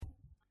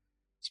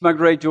It's my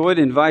great joy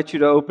to invite you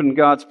to open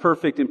God's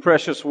perfect and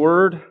precious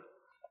Word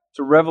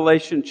to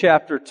Revelation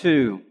chapter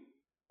 2.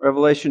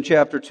 Revelation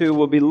chapter 2.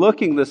 We'll be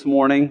looking this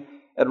morning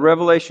at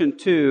Revelation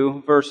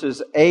 2,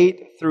 verses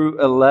 8 through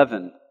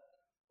 11.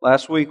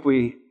 Last week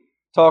we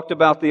talked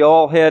about the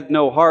all head,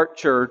 no heart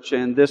church,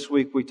 and this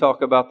week we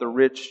talk about the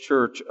rich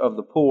church of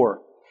the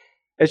poor.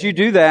 As you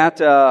do that,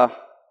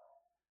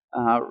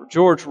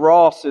 George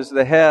Ross is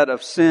the head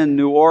of Sin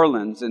New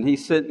Orleans, and he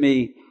sent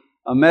me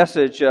a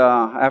message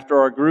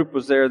after our group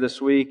was there this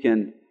week,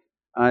 and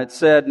it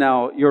said,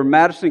 now, your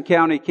Madison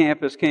County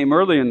campus came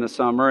early in the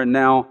summer, and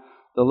now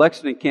the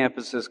Lexington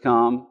campus has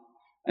come.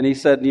 And he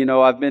said,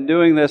 I've been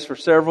doing this for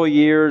several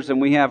years, and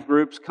we have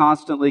groups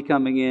constantly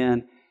coming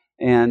in,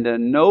 and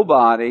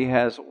nobody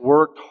has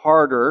worked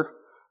harder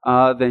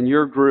than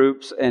your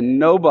groups, and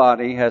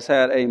nobody has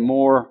had a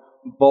more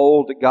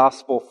bold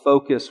gospel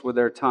focus with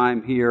their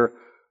time here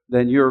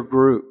than your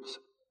groups.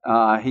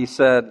 He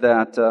said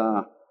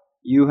that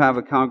you have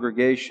a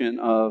congregation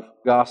of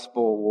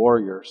gospel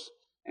warriors,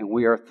 and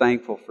we are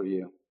thankful for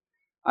you.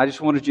 I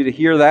just wanted you to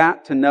hear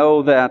that, to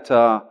know that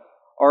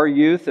our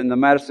youth and the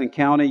Madison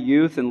County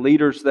youth and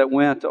leaders that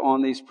went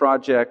on these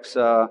projects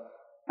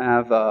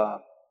have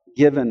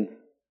given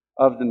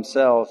of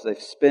themselves. They've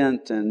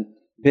spent and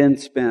been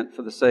spent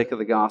for the sake of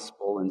the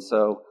gospel. And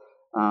so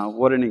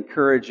what an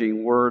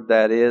encouraging word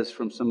that is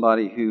from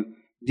somebody who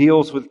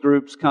deals with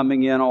groups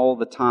coming in all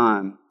the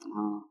time.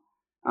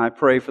 I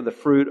pray for the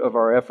fruit of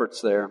our efforts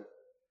there.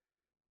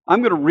 I'm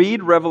going to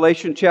read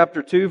Revelation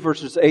chapter 2,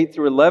 verses 8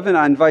 through 11.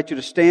 I invite you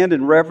to stand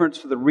in reverence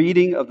for the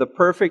reading of the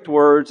perfect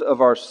words of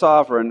our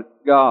sovereign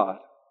God.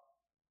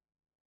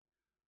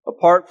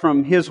 Apart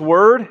from His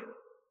Word,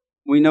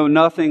 we know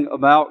nothing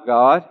about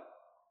God.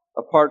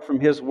 Apart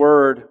from His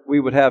Word, we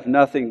would have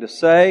nothing to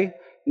say,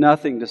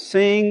 nothing to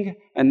sing,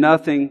 and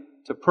nothing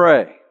to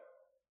pray.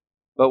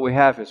 But we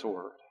have His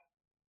Word,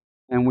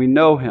 and we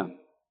know Him.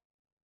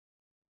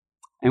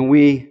 And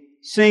we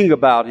sing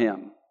about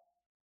Him,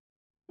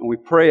 and we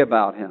pray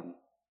about Him,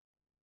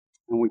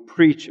 and we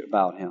preach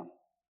about Him.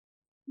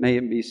 May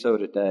it be so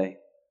today.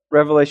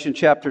 Revelation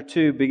chapter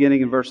 2,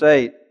 beginning in verse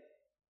 8.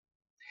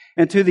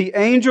 And to the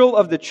angel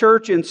of the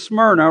church in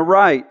Smyrna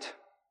write,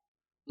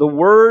 the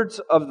words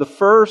of the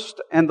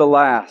first and the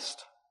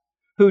last,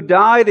 who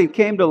died and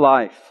came to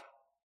life.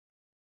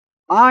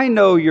 I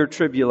know your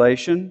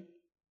tribulation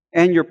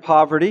and your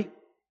poverty,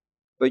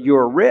 but you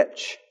are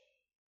rich.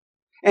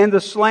 And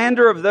the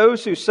slander of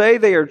those who say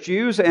they are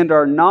Jews and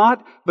are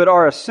not, but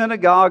are a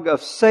synagogue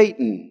of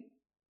Satan.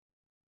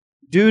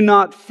 Do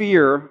not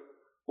fear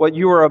what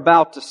you are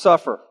about to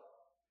suffer.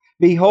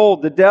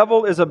 Behold, the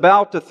devil is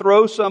about to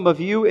throw some of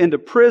you into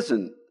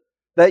prison,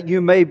 that you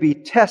may be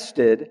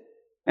tested,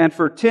 and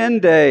for 10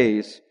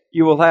 days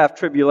you will have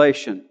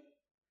tribulation.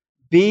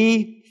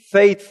 Be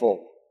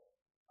faithful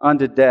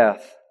unto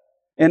death,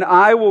 and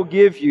I will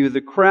give you the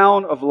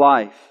crown of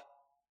life.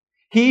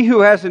 He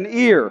who has an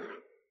ear,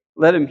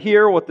 let him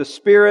hear what the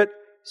Spirit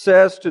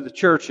says to the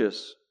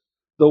churches.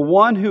 The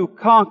one who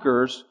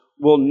conquers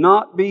will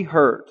not be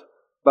hurt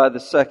by the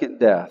second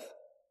death.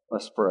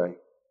 Let's pray.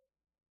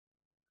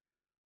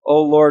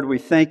 Oh Lord, we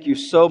thank you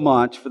so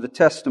much for the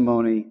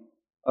testimony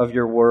of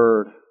your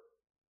word.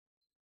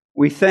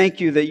 We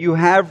thank you that you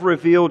have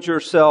revealed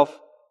yourself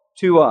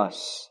to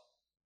us.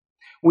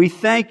 We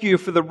thank you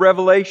for the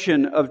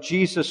revelation of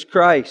Jesus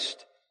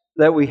Christ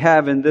that we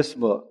have in this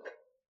book.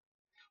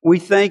 We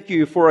thank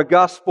you for a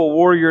gospel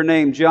warrior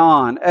named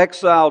John,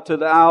 exiled to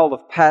the Isle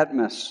of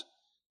Patmos,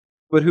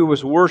 but who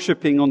was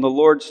worshiping on the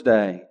Lord's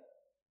day,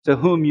 to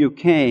whom you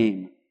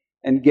came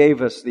and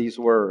gave us these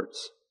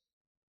words.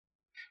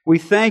 We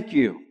thank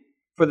you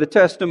for the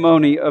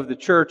testimony of the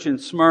church in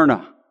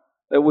Smyrna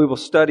that we will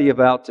study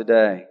about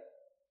today.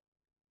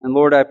 And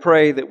Lord, I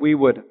pray that we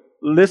would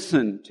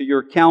listen to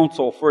your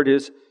counsel, for it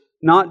is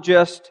not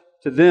just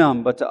to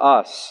them, but to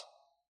us.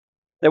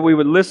 That we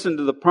would listen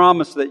to the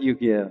promise that you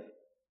give,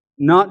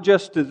 not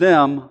just to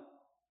them,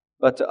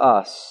 but to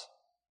us.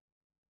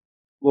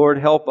 Lord,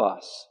 help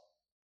us.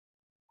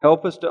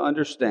 Help us to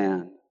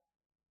understand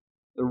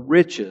the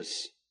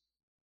riches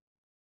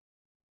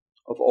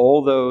of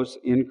all those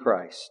in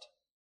Christ.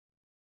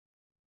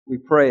 We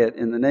pray it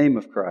in the name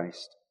of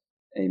Christ.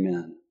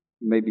 Amen.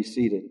 You may be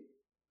seated.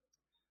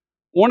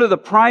 One of the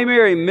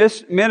primary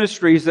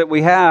ministries that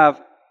we have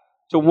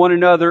to one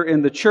another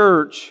in the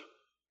church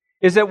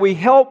is that we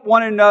help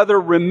one another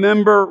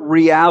remember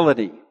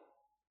reality.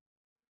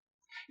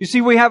 You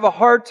see, we have a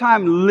hard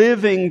time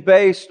living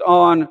based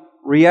on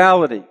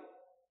reality.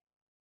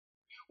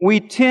 We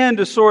tend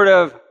to sort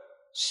of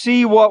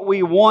see what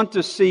we want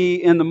to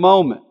see in the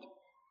moment.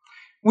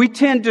 We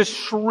tend to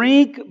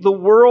shrink the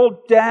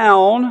world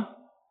down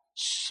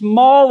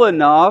small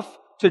enough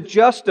to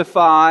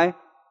justify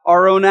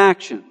our own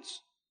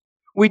actions.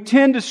 We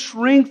tend to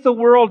shrink the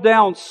world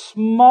down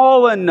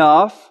small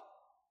enough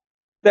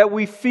that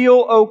we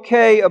feel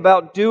okay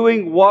about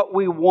doing what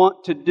we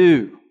want to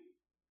do.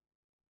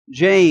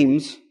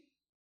 James,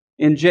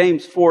 in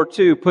James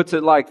 4:2, puts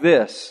it like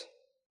this: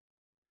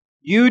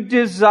 you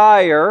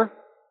desire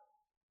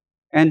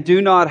and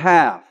do not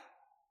have.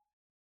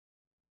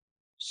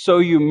 So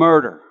you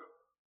murder.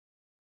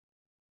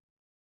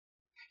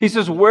 He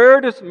says,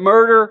 where does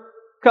murder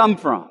come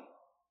from?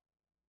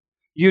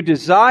 You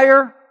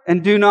desire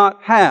and do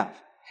not have.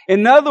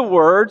 In other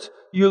words,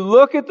 you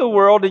look at the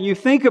world and you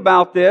think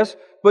about this,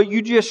 but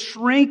you just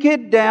shrink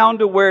it down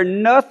to where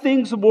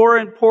nothing's more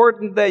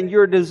important than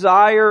your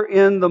desire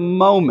in the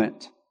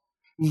moment.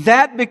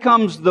 That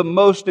becomes the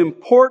most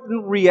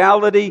important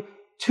reality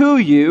to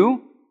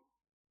you.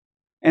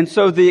 And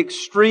so the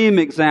extreme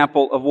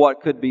example of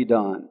what could be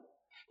done.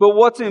 But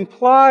what's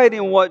implied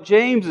in what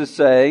James is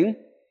saying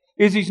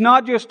is he's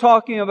not just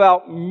talking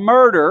about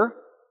murder,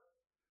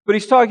 but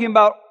he's talking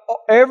about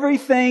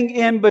everything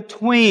in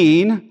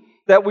between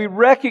that we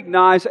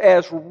recognize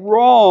as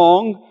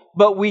wrong,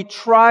 but we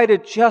try to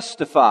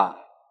justify.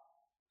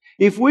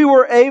 If we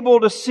were able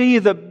to see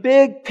the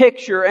big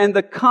picture and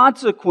the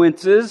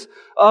consequences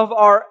of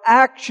our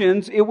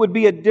actions, it would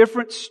be a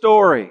different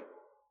story.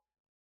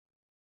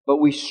 But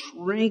we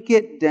shrink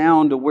it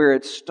down to where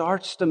it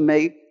starts to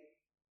make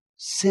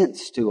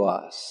sense to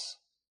us.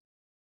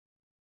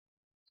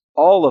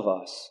 All of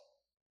us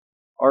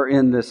are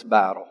in this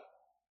battle.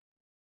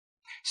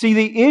 See,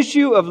 the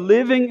issue of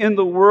living in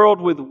the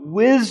world with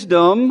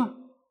wisdom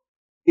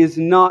is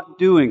not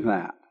doing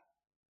that.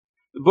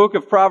 The book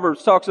of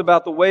Proverbs talks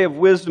about the way of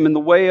wisdom and the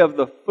way of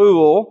the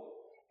fool.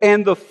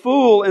 And the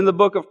fool in the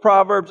book of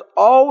Proverbs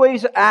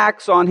always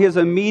acts on his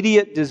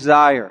immediate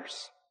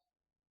desires.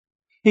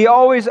 He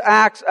always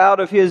acts out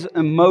of his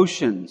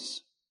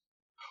emotions.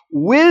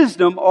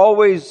 Wisdom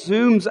always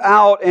zooms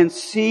out and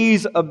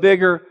sees a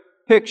bigger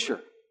picture.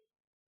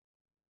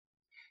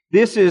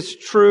 This is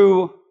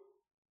true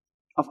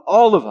of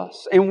all of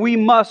us, and we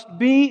must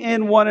be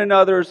in one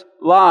another's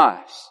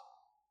lives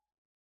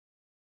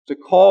to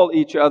call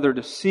each other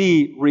to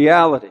see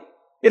reality.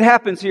 It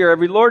happens here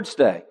every Lord's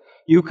Day.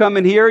 You come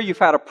in here, you've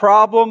had a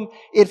problem.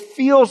 It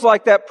feels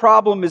like that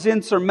problem is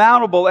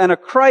insurmountable and a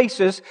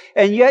crisis,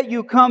 and yet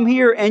you come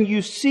here and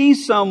you see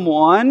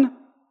someone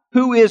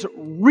who is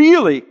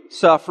really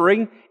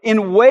suffering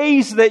in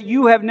ways that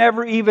you have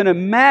never even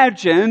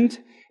imagined,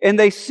 and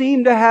they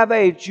seem to have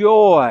a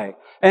joy.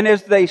 And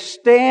as they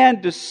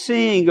stand to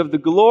sing of the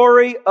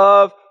glory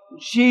of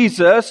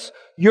Jesus,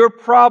 your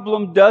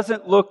problem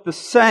doesn't look the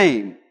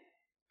same.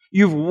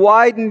 You've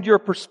widened your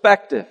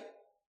perspective.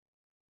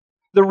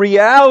 The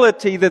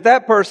reality that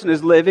that person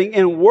is living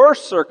in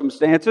worse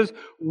circumstances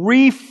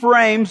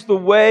reframes the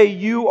way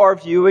you are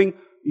viewing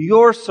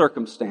your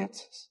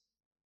circumstances.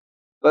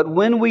 But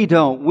when we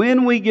don't,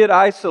 when we get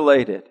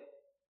isolated,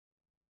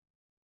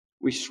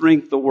 we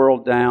shrink the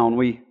world down.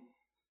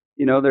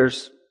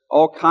 There's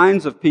all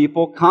kinds of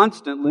people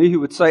constantly who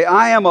would say,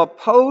 I am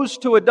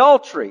opposed to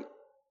adultery.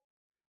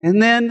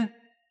 And then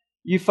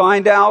you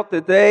find out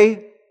that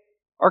they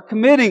are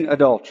committing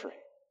adultery.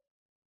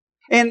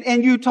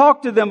 And you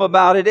talk to them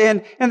about it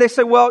and they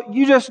say, well,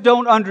 you just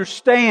don't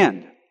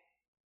understand.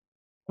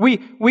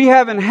 We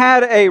haven't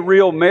had a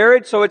real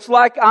marriage, so it's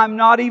like I'm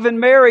not even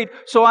married,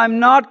 so I'm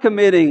not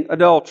committing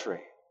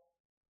adultery.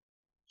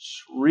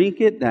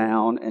 Shrink it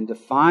down and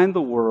define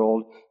the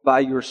world by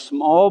your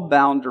small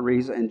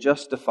boundaries and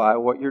justify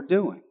what you're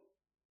doing.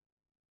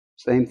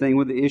 Same thing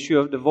with the issue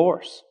of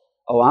divorce.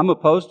 Oh, I'm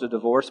opposed to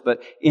divorce,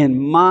 but in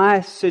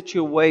my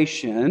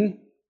situation,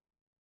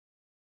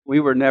 we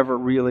were never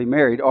really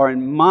married. Or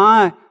in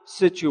my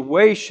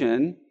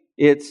situation,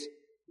 it's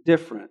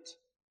different.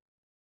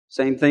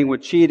 Same thing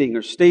with cheating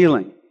or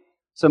stealing.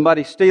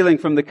 Somebody's stealing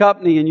from the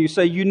company and you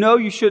say,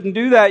 you shouldn't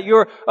do that.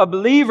 You're a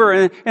believer.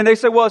 And they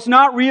say, well, it's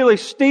not really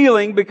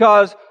stealing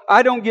because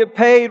I don't get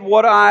paid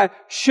what I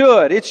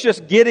should. It's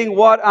just getting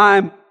what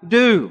I'm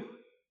due.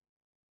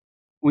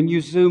 When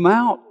you zoom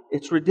out,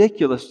 it's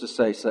ridiculous to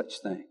say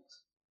such things.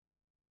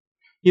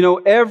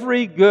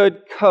 Every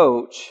good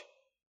coach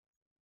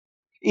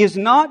is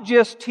not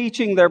just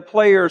teaching their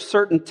players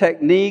certain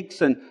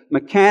techniques and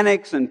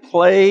mechanics and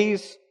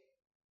plays.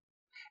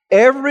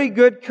 Every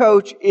good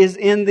coach is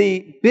in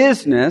the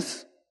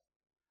business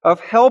of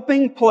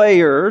helping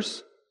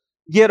players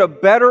get a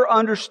better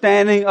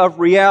understanding of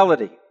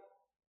reality.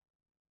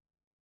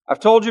 I've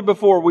told you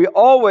before, we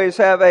always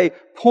have a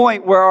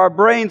point where our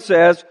brain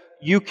says,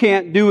 you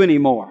can't do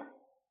anymore.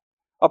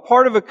 A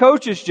part of a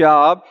coach's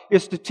job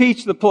is to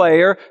teach the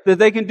player that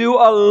they can do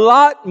a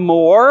lot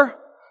more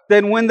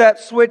than when that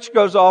switch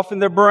goes off in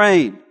their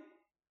brain.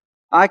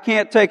 I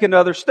can't take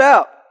another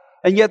step.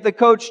 And yet the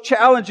coach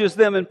challenges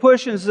them and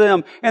pushes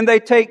them, and they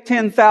take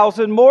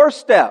 10,000 more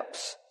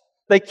steps.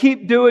 They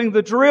keep doing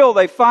the drill.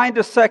 They find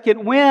a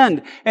second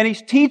wind. And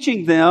he's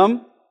teaching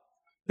them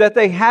that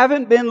they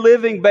haven't been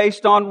living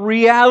based on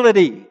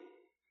reality.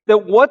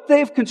 That what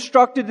they've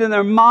constructed in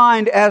their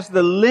mind as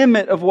the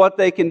limit of what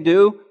they can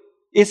do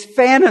is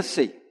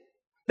fantasy.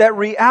 That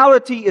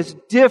reality is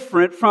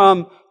different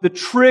from the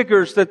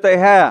triggers that they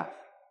have.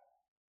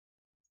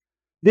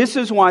 This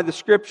is why the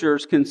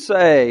Scriptures can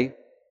say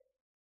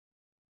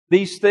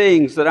these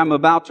things that I'm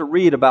about to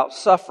read about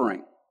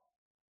suffering.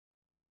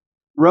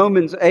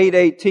 Romans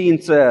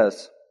 8:18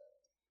 says,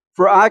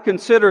 For I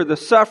consider the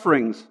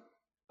sufferings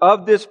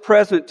of this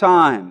present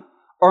time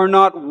are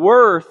not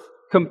worth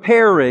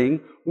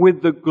comparing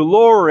with the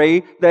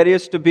glory that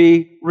is to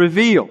be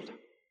revealed.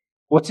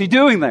 What's he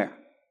doing there?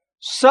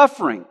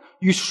 Suffering.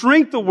 You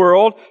shrink the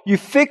world, you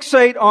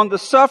fixate on the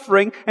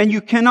suffering, and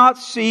you cannot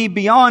see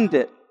beyond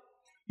it.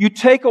 You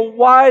take a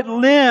wide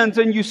lens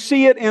and you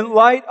see it in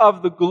light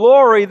of the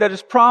glory that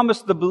is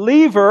promised the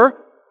believer,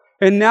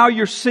 and now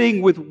you're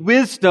seeing with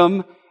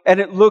wisdom, and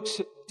it looks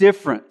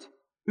different.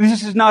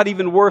 This is not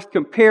even worth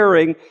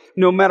comparing,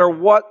 no matter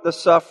what the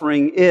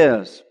suffering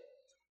is.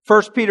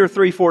 1 Peter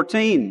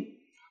 3:14.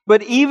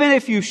 But even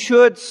if you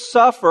should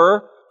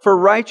suffer for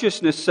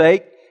righteousness'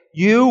 sake,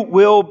 you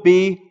will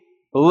be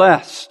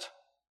blessed.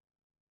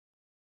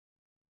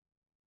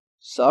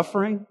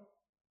 Suffering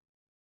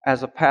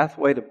as a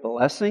pathway to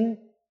blessing?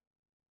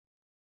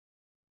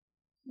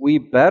 We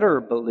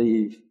better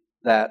believe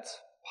that's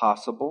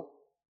possible.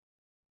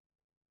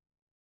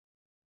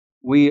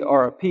 We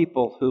are a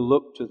people who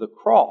look to the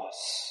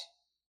cross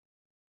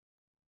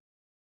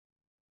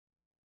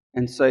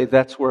and say,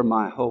 that's where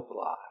my hope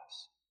lies.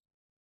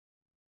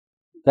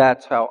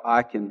 That's how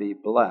I can be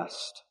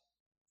blessed.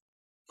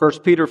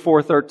 1 Peter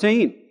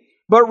 4:13.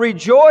 But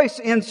rejoice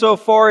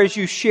insofar as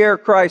you share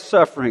Christ's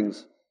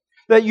sufferings,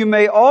 that you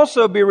may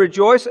also be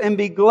rejoiced and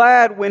be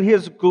glad when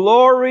His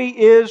glory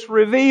is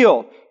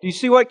revealed. Do you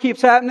see what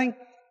keeps happening?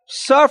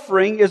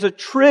 Suffering is a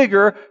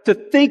trigger to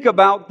think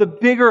about the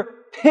bigger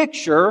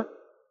picture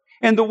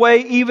and the way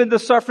even the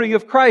suffering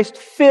of Christ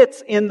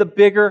fits in the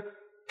bigger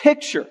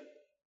picture.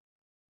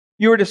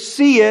 You are to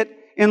see it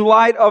in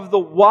light of the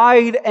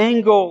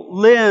wide-angle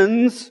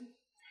lens.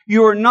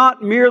 You are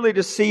not merely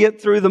to see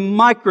it through the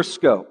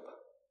microscope.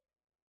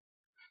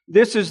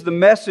 This is the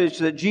message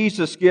that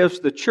Jesus gives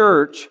the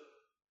church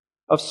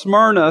of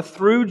Smyrna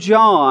through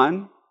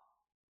John,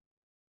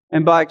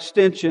 and by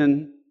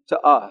extension to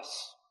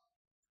us.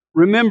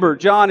 Remember,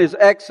 John is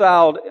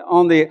exiled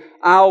on the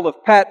Isle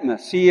of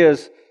Patmos. He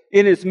is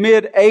in his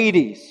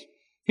mid-80s.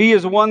 He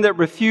is one that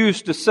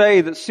refused to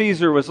say that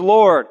Caesar was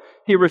Lord.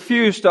 He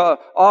refused to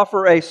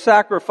offer a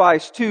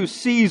sacrifice to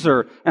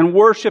Caesar and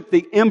worship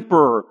the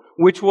emperor,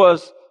 which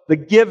was the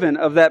given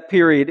of that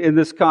period in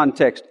this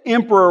context.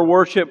 Emperor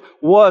worship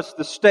was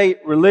the state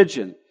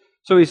religion.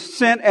 So he's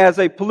sent as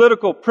a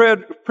political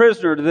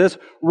prisoner to this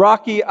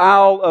rocky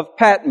Isle of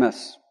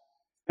Patmos.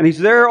 And he's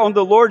there on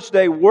the Lord's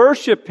Day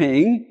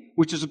worshiping,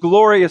 which is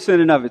glorious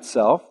in and of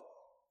itself.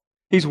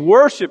 He's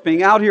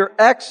worshiping out here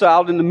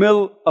exiled in the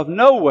middle of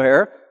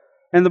nowhere.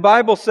 And the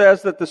Bible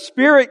says that the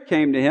Spirit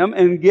came to him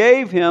and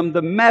gave him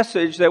the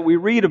message that we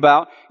read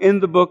about in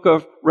the book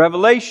of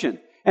Revelation.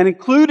 And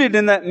included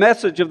in that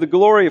message of the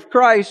glory of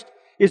Christ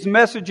is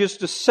messages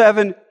to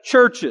 7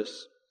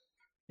 churches.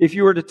 If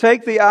you were to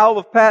take the Isle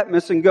of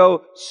Patmos and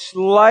go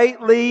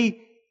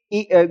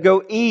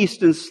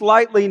east and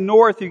slightly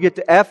north, you get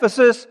to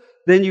Ephesus,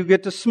 then you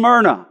get to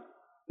Smyrna.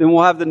 Then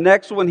we'll have the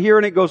next one here,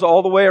 and it goes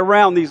all the way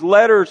around. These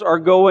letters are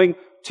going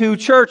to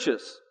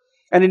churches.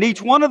 And in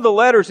each one of the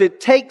letters, it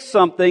takes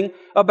something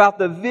about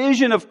the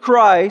vision of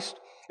Christ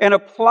and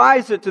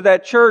applies it to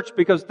that church,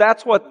 because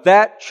that's what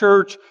that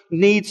church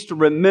needs to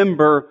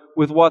remember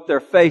with what they're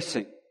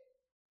facing.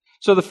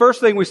 So the first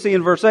thing we see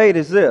in verse 8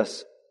 is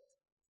this.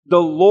 The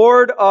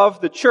Lord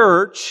of the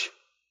church,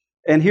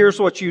 and here's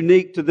what's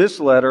unique to this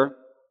letter,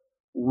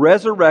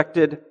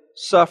 resurrected,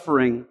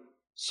 suffering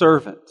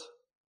servant.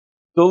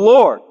 The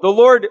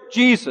Lord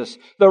Jesus,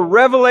 the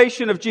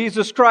revelation of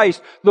Jesus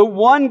Christ, the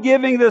one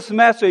giving this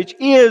message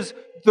is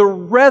the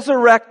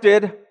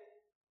resurrected,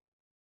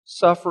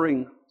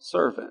 suffering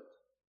servant.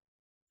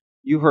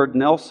 You heard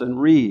Nelson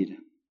read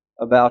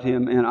about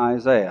him in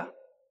Isaiah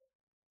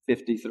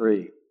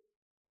 53.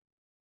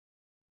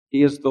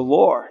 He is the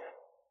Lord,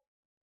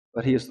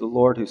 but He is the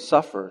Lord who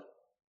suffered.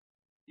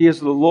 He is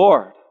the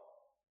Lord.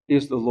 He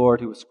is the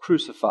Lord who was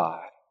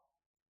crucified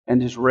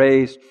and is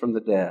raised from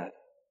the dead.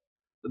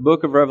 The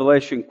book of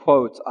Revelation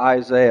quotes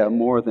Isaiah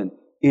more than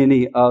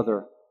any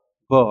other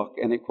book,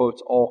 and it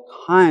quotes all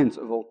kinds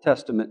of Old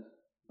Testament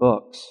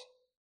books.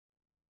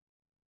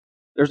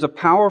 There's a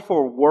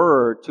powerful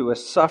word to a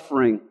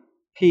suffering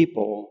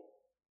people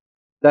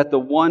that the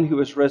one who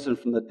is risen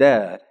from the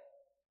dead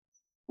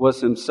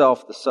was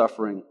himself the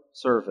suffering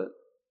servant.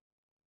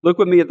 Look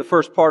with me at the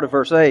first part of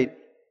verse 8.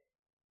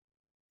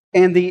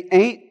 And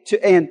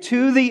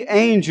to the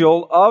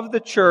angel of the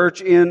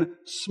church in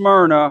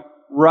Smyrna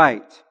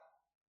write.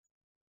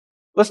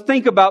 Let's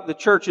think about the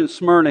church in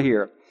Smyrna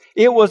here.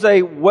 It was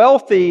a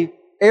wealthy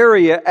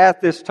area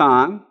at this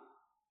time.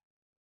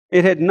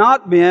 It had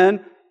not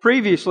been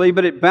previously,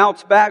 but it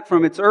bounced back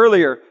from its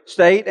earlier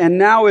state, and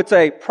now it's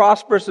a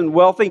prosperous and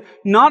wealthy,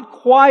 not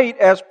quite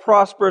as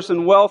prosperous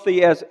and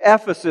wealthy as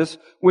Ephesus,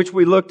 which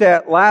we looked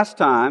at last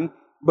time,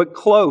 but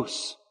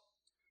close.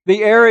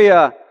 The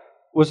area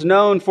was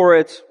known for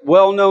its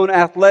well-known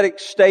athletic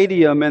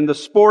stadium and the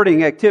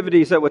sporting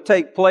activities that would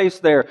take place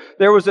there.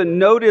 There was a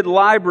noted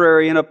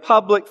library and a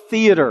public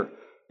theater.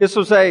 This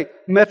was a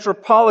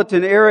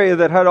metropolitan area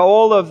that had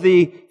all of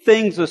the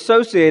things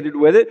associated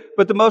with it,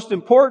 but the most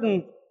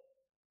important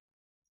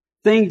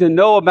thing to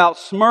know about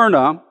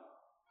Smyrna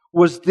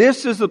was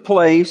this is a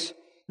place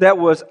that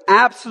was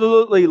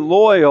absolutely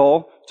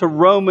loyal to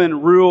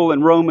Roman rule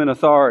and Roman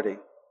authority.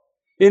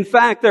 In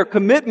fact, their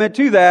commitment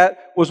to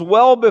that was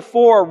well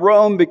before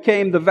Rome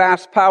became the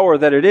vast power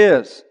that it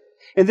is.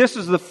 And this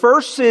is the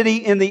first city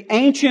in the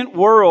ancient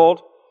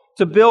world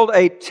to build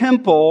a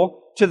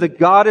temple to the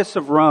goddess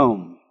of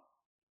Rome.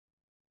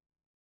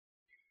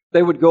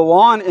 They would go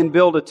on and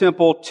build a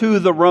temple to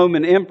the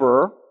Roman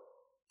emperor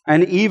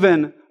and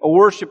even a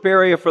worship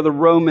area for the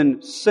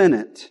Roman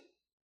Senate.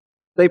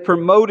 They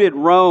promoted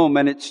Rome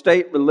and its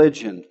state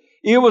religion.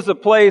 It was a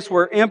place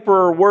where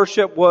emperor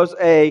worship was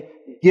a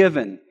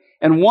given.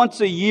 And once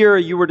a year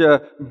you were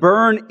to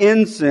burn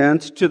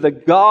incense to the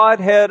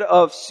Godhead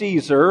of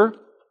Caesar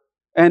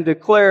and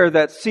declare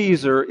that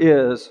Caesar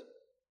is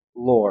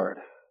Lord.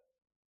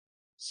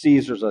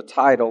 Caesar's a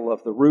title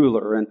of the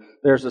ruler, and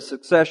there's a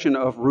succession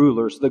of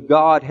rulers, the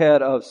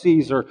Godhead of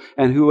Caesar,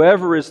 and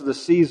whoever is the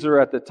Caesar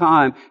at the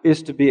time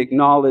is to be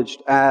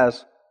acknowledged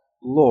as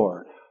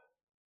Lord.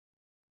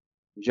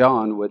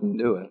 John wouldn't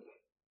do it.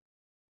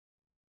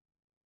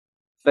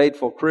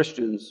 Faithful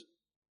Christians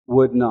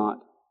would not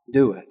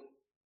do it.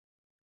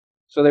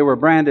 So they were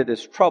branded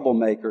as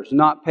troublemakers,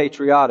 not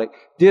patriotic,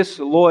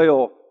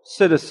 disloyal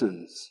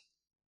citizens.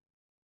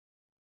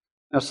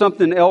 Now,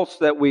 something else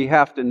that we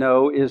have to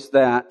know is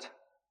that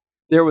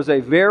there was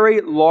a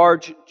very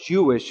large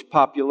Jewish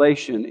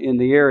population in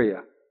the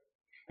area.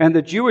 And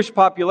the Jewish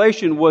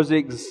population was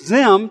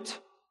exempt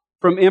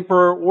from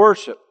emperor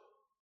worship.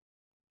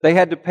 They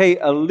had to pay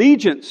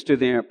allegiance to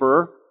the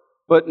emperor,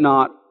 but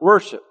not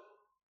worship.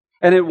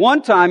 And at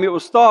one time, it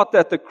was thought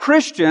that the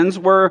Christians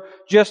were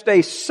just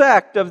a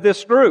sect of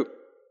this group.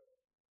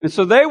 And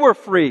so they were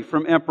free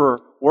from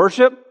emperor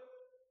worship.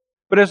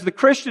 But as the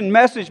Christian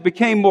message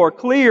became more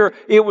clear,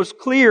 it was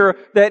clear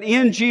that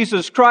in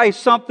Jesus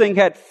Christ, something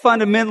had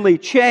fundamentally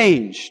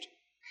changed.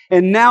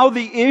 And now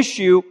the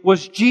issue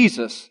was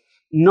Jesus.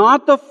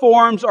 Not the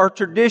forms or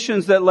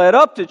traditions that led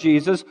up to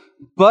Jesus,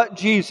 but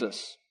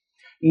Jesus.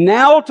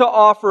 Now to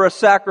offer a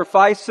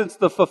sacrifice, since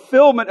the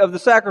fulfillment of the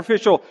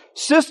sacrificial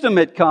system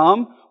had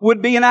come,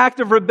 would be an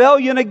act of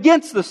rebellion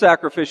against the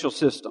sacrificial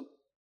system.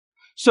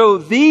 So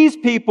these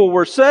people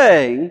were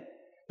saying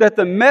that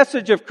the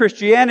message of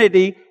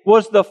Christianity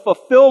was the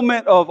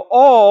fulfillment of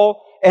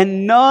all,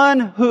 and none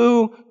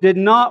who did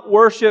not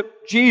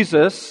worship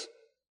Jesus,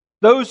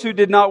 those who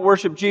did not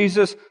worship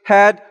Jesus,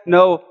 had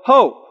no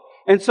hope.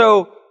 And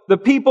so the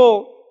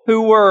people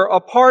who were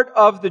a part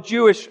of the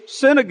Jewish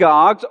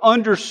synagogues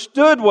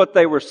understood what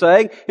they were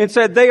saying and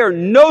said, they are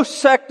no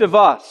sect of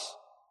us.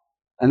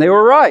 And they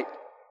were right.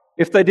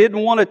 If they didn't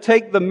want to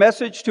take the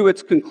message to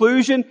its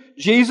conclusion,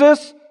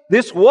 Jesus,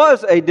 this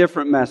was a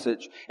different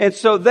message. And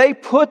so they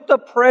put the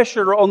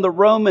pressure on the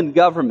Roman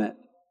government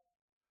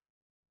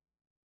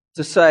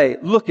to say,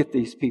 look at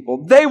these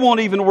people. They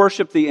won't even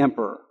worship the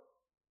emperor.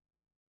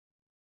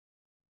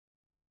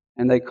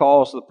 And they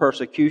caused the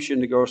persecution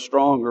to grow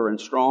stronger and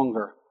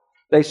stronger.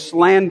 They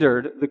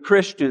slandered the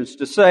Christians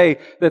to say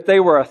that they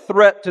were a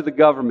threat to the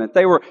government.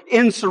 They were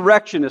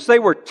insurrectionists. They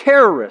were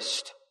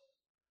terrorists.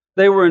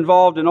 They were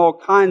involved in all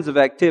kinds of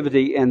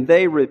activity, and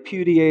they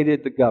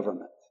repudiated the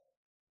government.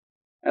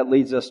 That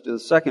leads us to the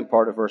second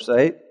part of verse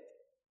 8.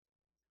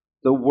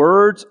 The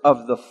words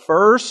of the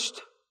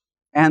first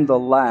and the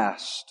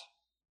last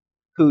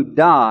who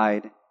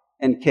died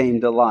and came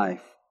to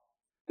life.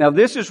 Now,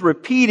 this is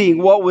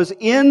repeating what was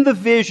in the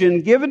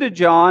vision given to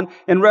John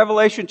in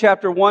Revelation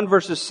chapter 1,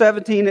 verses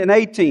 17 and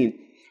 18.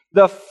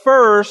 The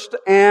first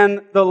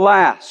and the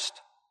last.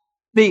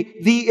 The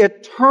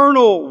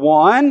eternal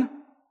one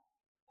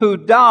who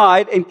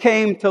died and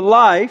came to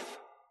life.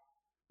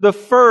 The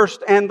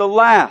first and the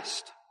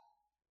last.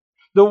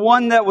 The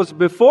one that was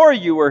before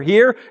you are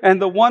here,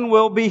 and the one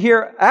will be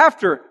here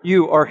after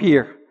you are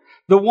here.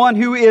 The one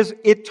who is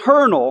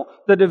eternal,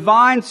 the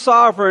divine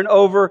sovereign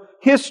over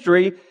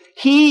history.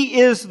 He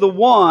is the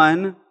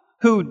one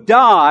who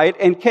died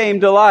and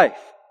came to life.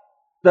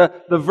 The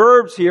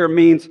verbs here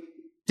means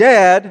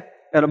dead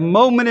at a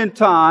moment in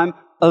time,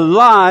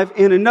 alive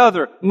in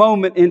another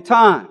moment in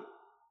time.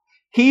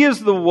 He is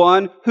the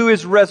one who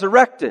is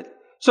resurrected.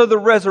 So the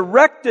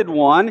resurrected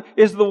one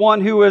is the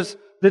one who is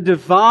the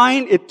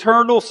divine,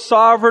 eternal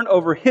sovereign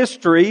over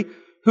history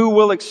who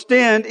will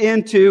extend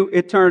into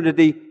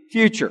eternity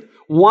future.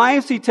 Why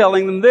is he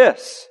telling them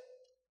this?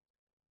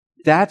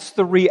 That's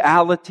the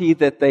reality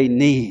that they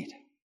need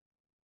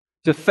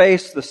to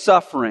face the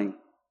suffering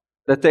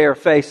that they are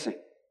facing.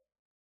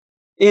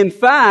 In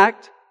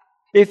fact,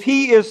 if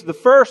he is the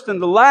first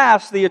and the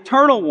last, the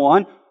eternal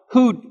one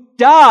who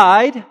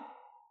died,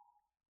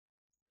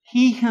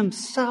 he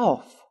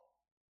himself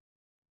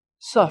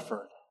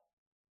suffered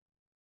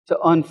to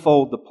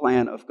unfold the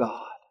plan of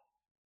God.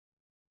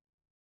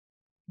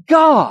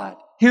 God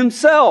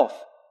himself,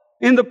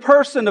 in the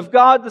person of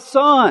God the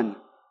Son,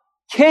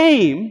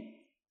 came,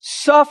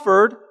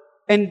 suffered,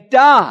 and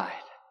died.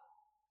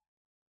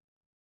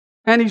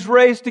 And he's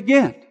raised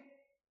again.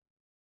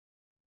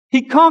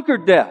 He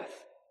conquered death.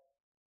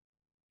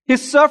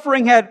 His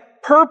suffering had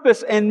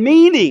purpose and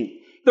meaning.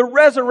 The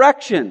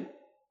resurrection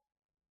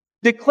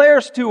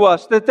declares to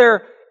us that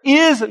there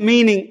is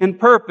meaning and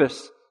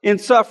purpose in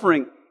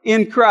suffering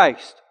in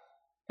Christ.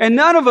 And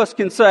none of us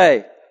can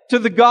say to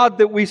the God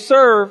that we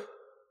serve,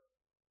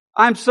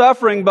 I'm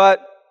suffering,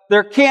 but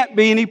there can't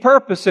be any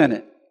purpose in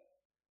it.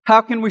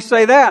 How can we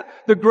say that?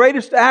 The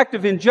greatest act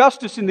of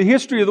injustice in the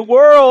history of the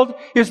world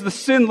is the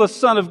sinless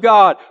Son of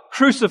God,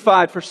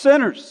 crucified for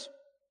sinners.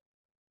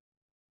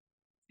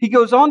 He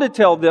goes on to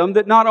tell them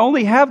that not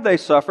only have they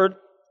suffered,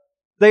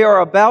 they are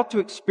about to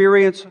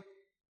experience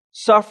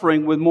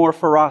suffering with more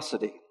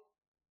ferocity.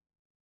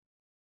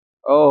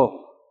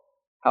 Oh,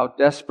 how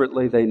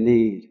desperately they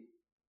need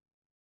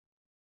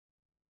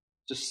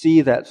to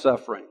see that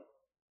suffering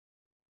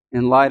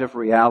in light of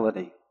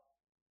reality,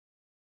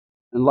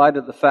 in light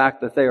of the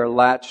fact that they are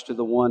latched to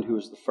the one who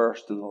is the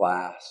first and the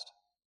last,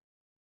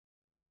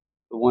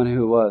 the one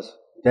who was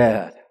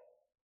dead,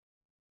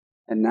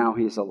 and now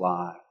He's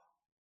alive.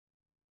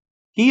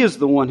 He is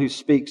the one who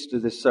speaks to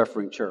this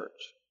suffering church.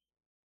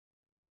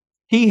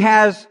 He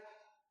has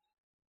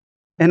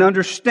an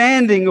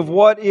understanding of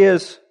what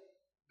is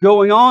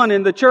going on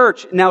in the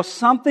church. Now,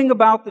 something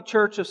about the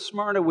church of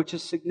Smyrna which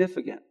is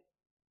significant.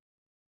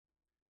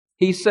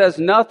 He says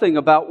nothing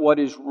about what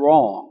is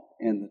wrong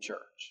in the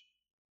church.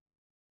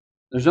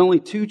 There's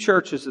only two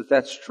churches that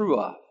that's true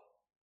of.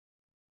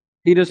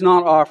 He does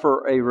not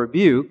offer a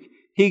rebuke.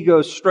 He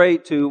goes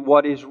straight to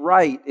what is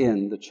right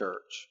in the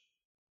church.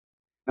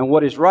 And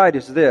what is right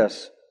is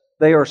this: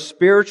 they are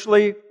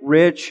spiritually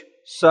rich,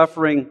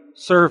 suffering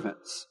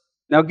servants.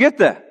 Now get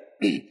that.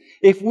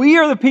 If we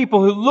are the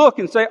people who look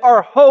and say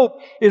our hope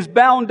is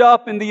bound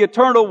up in the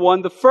eternal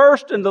one, the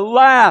first and the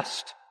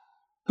last,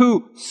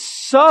 who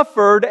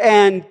suffered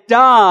and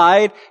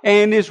died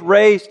and is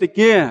raised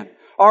again.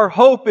 Our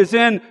hope is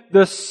in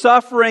the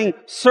suffering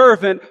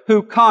servant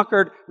who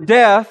conquered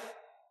death.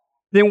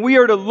 Then we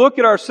are to look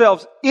at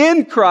ourselves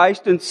in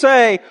Christ and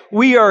say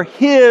we are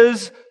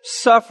His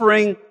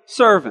suffering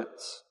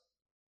servants.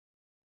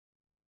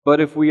 But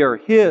if we are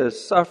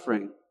His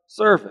suffering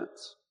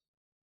servants,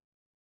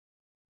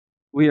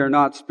 we are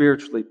not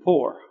spiritually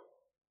poor.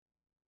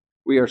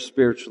 We are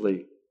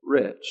spiritually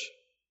rich.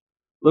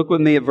 Look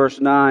with me at verse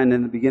 9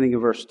 and the beginning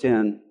of verse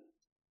 10.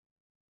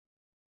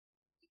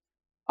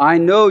 I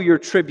know your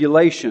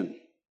tribulation.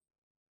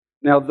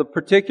 Now, the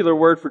particular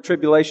word for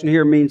tribulation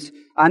here means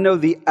I know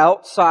the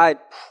outside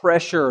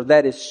pressure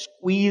that is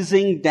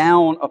squeezing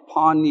down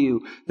upon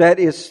you, that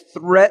is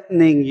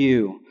threatening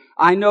you.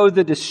 I know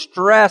the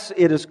distress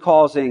it is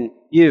causing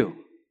you.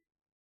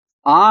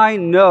 I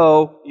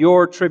know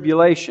your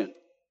tribulation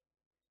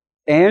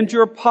and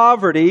your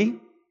poverty,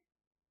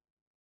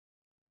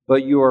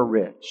 but you are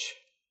rich.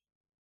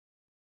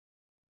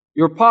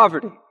 Your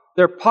poverty.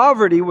 Their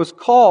poverty was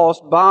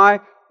caused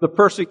by the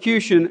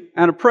persecution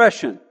and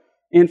oppression.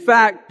 In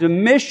fact,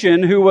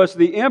 Domitian, who was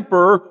the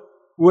emperor,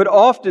 would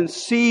often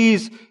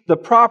seize the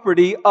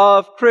property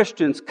of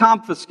Christians,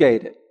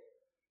 confiscate it.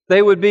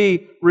 They would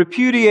be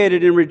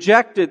repudiated and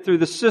rejected through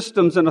the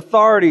systems and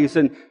authorities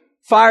and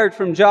fired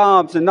from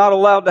jobs and not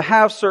allowed to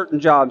have certain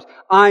jobs.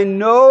 I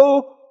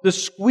know the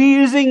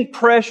squeezing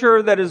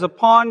pressure that is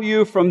upon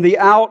you from the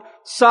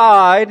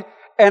outside,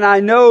 and I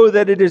know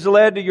that it has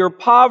led to your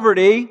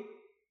poverty,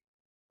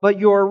 but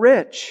you are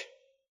rich.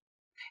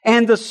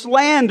 And the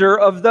slander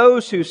of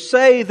those who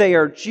say they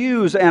are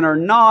Jews and are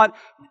not,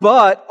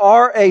 but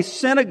are a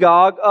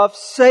synagogue of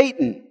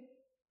Satan.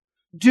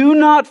 Do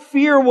not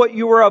fear what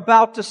you are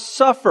about to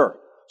suffer.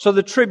 So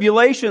the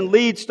tribulation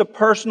leads to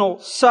personal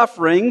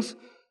sufferings.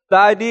 The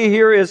idea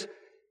here is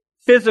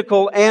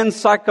physical and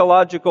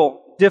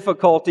psychological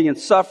difficulty and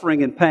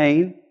suffering and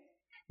pain.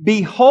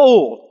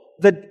 Behold,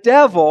 the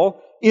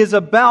devil is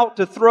about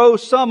to throw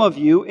some of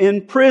you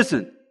in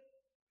prison.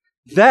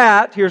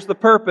 That, here's the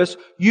purpose,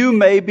 you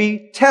may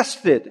be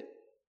tested.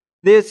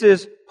 This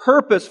is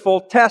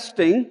purposeful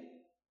testing.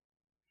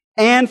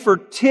 And for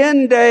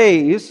 10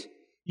 days,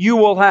 you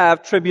will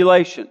have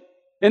tribulation.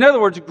 In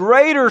other words,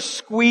 greater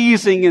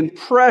squeezing and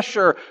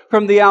pressure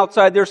from the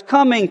outside. There's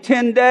coming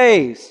 10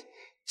 days.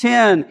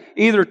 10,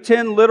 either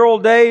 10 literal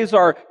days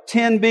or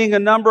 10 being a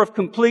number of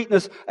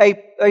completeness, a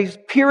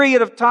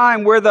period of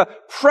time where the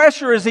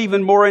pressure is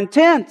even more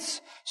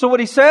intense. So what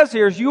he says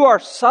here is you are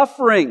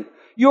suffering.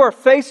 You are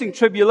facing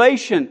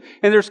tribulation,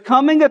 and there's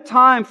coming a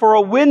time for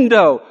a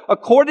window,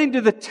 according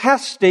to the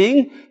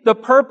testing, the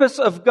purpose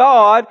of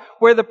God,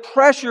 where the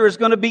pressure is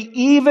going to be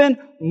even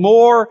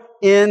more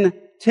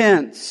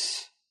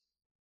intense.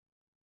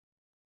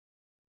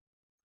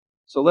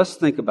 So let's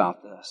think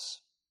about this.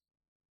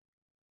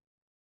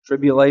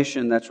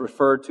 Tribulation that's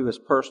referred to as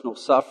personal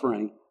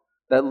suffering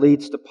that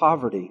leads to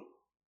poverty.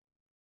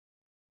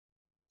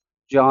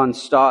 John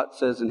Stott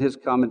says in his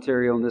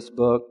commentary on this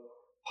book,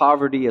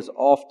 poverty has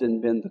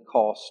often been the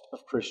cost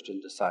of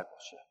Christian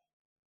discipleship.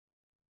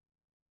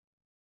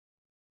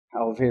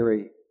 How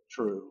very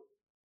true.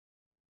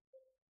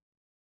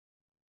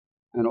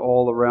 And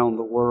all around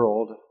the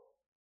world,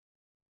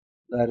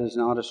 that is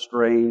not a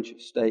strange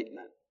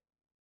statement.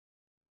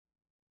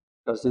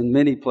 Because in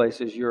many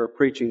places you're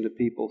preaching to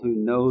people who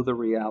know the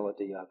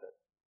reality of it.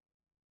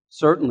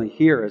 Certainly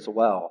here as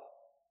well.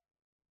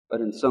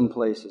 But in some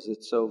places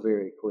it's so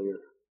very clear.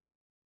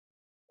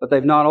 But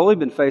they've not only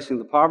been facing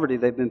the poverty,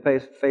 they've been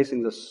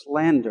facing the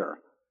slander.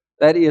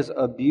 That is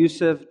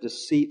abusive,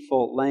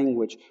 deceitful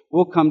language.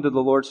 We'll come to the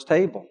Lord's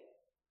table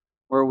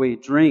where we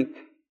drink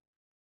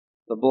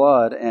the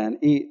blood and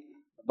eat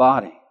the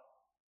body.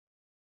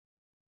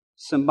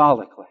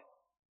 Symbolically.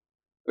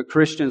 But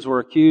Christians were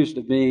accused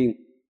of being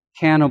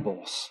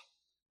cannibals.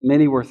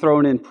 Many were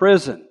thrown in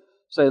prison.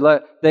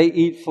 They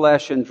eat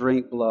flesh and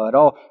drink blood.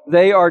 Oh,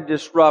 they are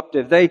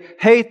disruptive. They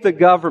hate the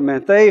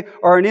government. They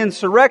are an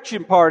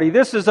insurrection party.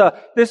 This is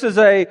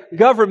a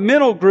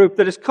governmental group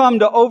that has come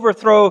to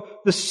overthrow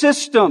the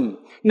system.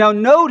 Now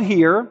note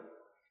here,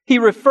 he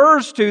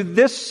refers to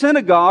this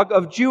synagogue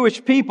of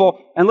Jewish people.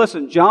 And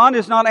listen, John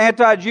is not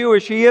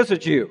anti-Jewish. He is a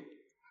Jew.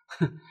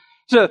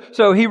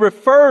 So he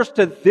refers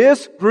to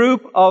this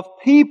group of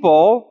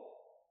people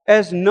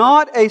as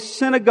not a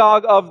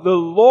synagogue of the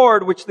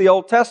Lord, which the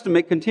Old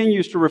Testament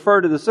continues to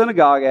refer to the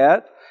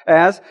synagogue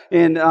as.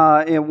 In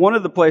one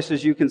of the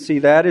places you can see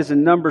that is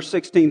in Numbers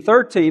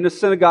 16:13, a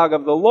synagogue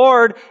of the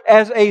Lord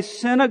as a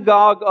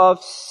synagogue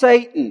of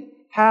Satan.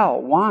 How?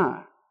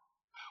 Why?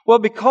 Well,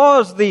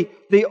 because the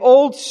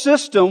old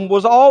system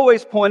was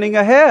always pointing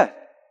ahead.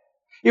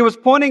 It was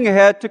pointing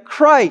ahead to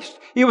Christ.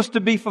 It was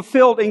to be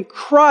fulfilled in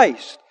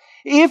Christ.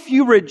 If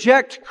you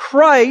reject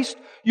Christ,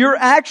 you're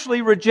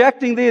actually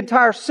rejecting the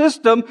entire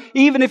system,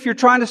 even if you're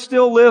trying to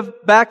still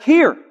live back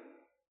here.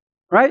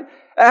 Right?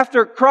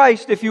 After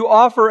Christ, if you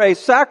offer a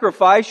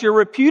sacrifice, you're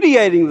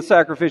repudiating the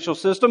sacrificial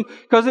system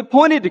because it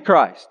pointed to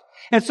Christ.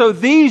 And so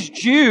these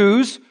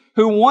Jews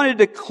who wanted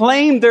to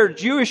claim their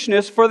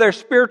Jewishness for their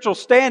spiritual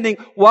standing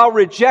while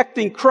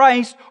rejecting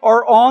Christ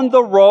are on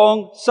the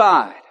wrong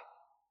side.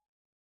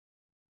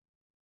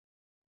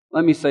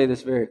 Let me say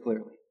this very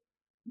clearly.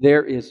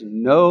 There is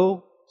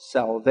no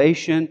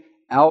salvation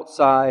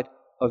outside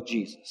of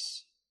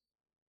Jesus.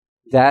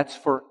 That's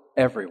for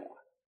everyone.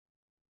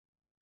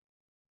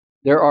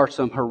 There are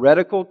some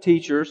heretical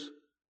teachers,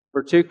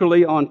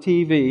 particularly on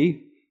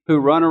TV, who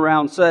run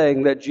around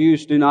saying that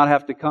Jews do not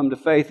have to come to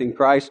faith in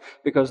Christ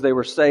because they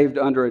were saved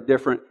under a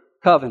different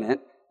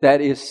covenant.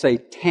 That is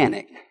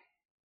satanic.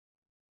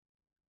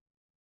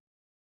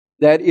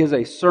 That is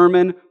a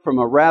sermon from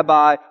a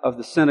rabbi of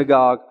the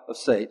synagogue of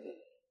Satan.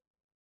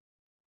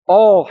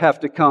 All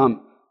have to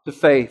come to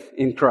faith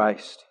in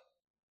Christ.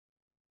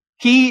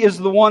 He is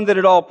the one that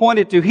it all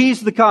pointed to.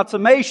 He's the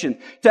consummation.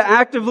 To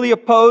actively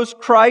oppose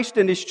Christ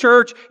and His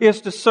church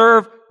is to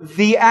serve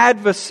the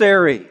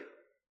adversary.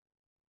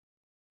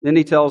 Then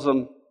he tells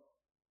them,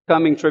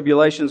 coming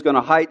tribulation is going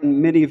to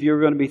heighten. Many of you are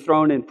going to be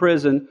thrown in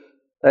prison.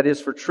 That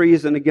is for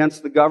treason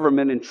against the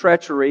government and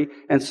treachery,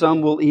 and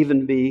some will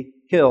even be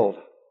killed.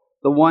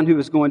 The one who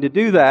is going to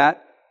do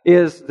that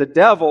is the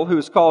devil, who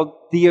is called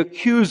the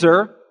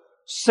accuser.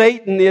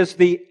 Satan is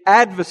the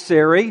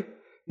adversary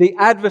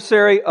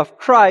of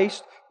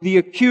Christ, the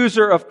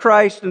accuser of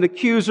Christ and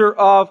accuser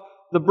of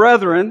the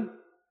brethren.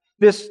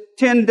 This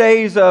 10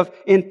 days of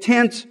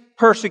intense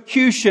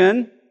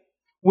persecution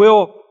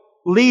will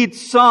lead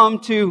some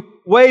to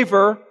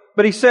waver,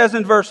 but he says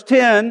in verse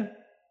 10,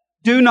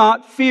 do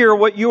not fear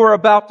what you are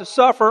about to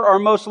suffer, or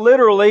most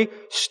literally,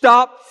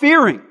 stop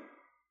fearing.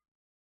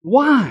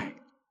 Why?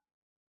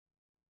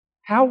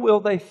 How will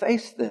they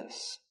face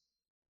this?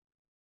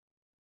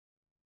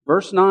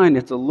 Verse 9,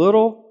 it's a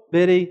little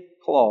bitty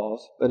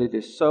clause, but it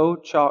is so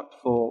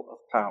chock full of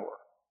power.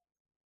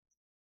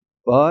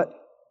 But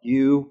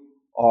you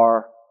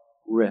are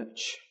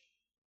rich.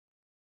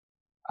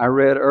 I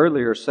read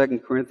earlier 2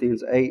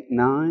 Corinthians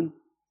 8:9.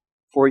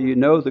 For you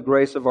know the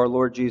grace of our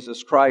Lord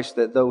Jesus Christ,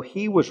 that though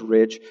He was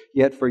rich,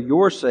 yet for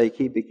your sake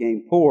He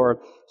became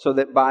poor, so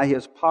that by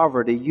His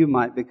poverty you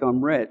might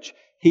become rich.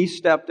 He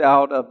stepped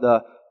out of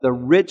the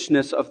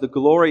richness of the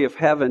glory of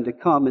heaven to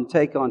come and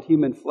take on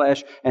human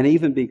flesh and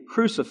even be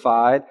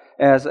crucified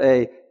as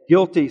a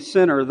guilty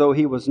sinner, though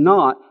He was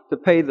not, to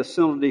pay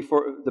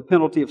the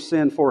penalty of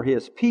sin for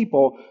His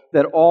people,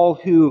 that all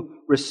who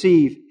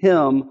receive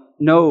Him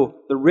know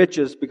the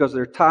riches because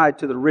they're tied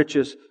to the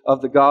riches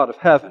of the God of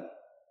heaven.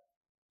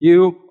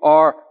 You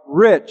are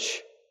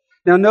rich.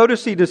 Now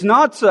notice he does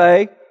not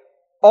say,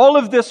 all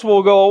of this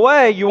will go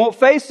away. You won't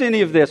face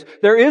any of this.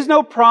 There is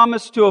no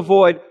promise to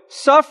avoid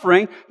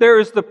suffering. There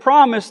is the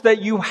promise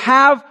that you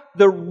have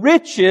the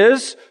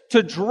riches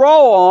to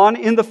draw on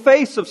in the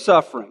face of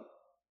suffering.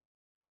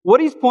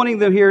 What he's pointing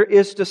them here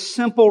is to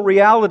simple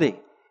reality.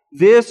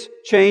 This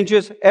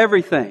changes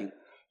everything.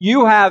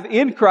 You have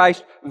in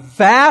Christ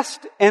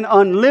vast and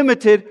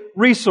unlimited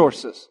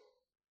resources.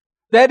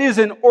 That is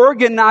an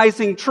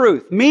organizing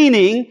truth,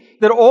 meaning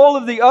that all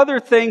of the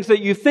other things that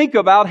you think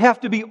about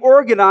have to be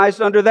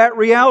organized under that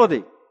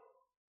reality.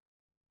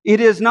 It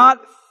does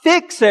not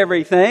fix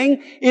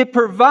everything. It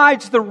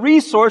provides the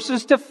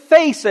resources to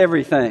face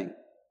everything.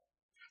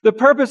 The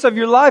purpose of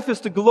your life is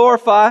to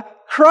glorify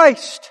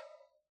Christ.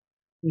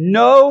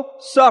 No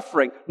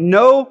suffering,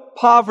 no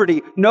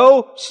poverty,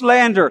 no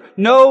slander,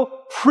 no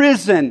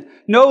prison,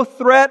 no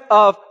threat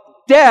of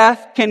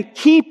death can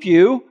keep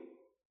you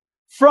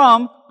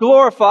from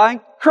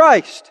glorifying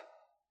Christ.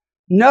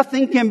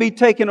 Nothing can be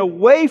taken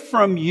away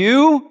from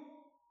you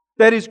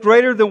that is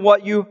greater than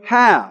what you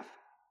have.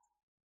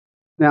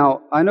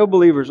 Now, I know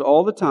believers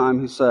all the time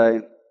who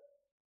say,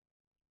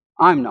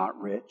 I'm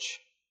not rich.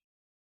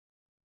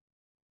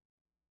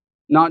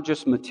 Not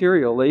just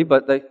materially,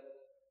 but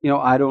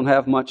I don't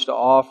have much to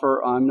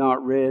offer. I'm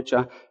not rich.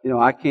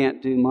 I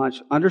can't do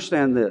much.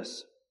 Understand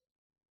this.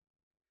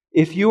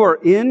 If you are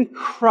in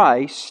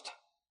Christ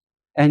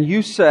and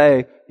you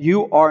say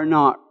you are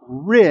not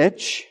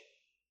rich,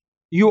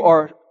 you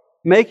are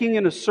making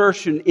an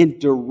assertion in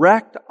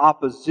direct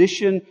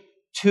opposition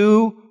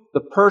to the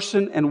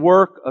person and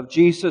work of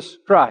Jesus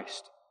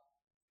Christ.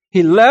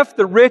 He left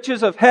the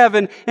riches of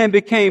heaven and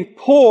became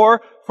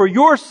poor for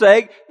your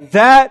sake,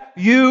 that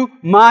you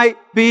might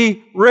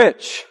be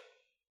rich.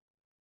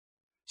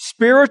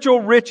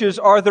 Spiritual riches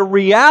are the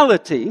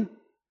reality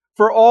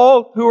for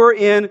all who are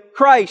in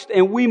Christ,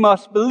 and we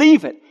must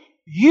believe it.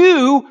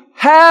 You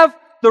have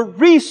the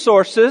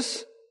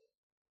resources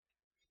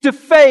to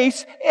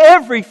face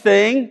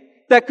everything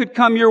that could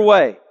come your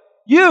way.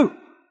 You.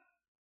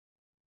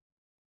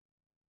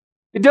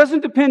 It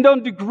doesn't depend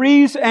on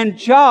degrees and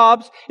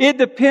jobs. It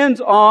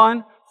depends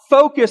on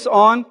focus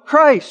on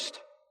Christ.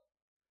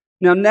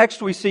 Now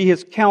next we see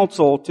His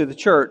counsel to the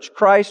church.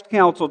 Christ's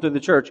counsel to the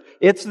church.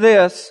 It's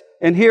this,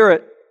 and hear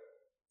it.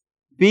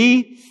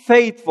 Be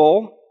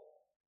faithful,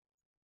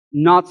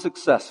 not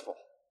successful.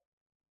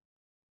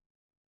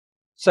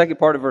 Second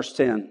part of verse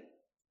 10.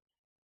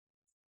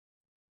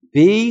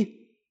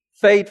 Be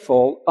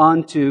faithful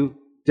unto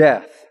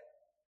death,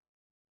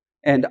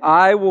 and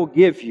I will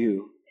give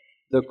you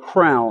the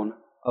crown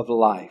of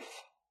life.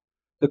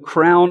 The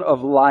crown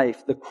of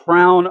life. The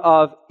crown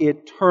of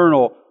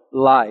eternal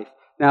life.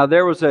 Now,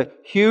 there was a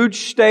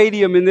huge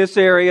stadium in this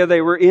area.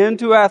 They were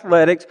into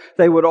athletics.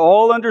 They would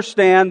all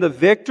understand the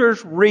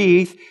victor's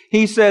wreath.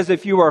 He says,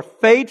 if you are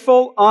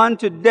faithful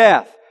unto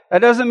death. That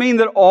doesn't mean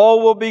that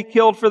all will be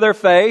killed for their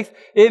faith.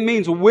 It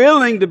means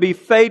willing to be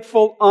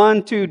faithful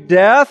unto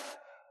death.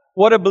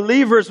 What a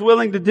believer is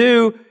willing to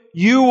do,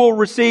 you will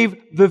receive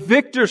the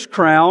victor's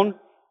crown,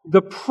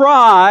 the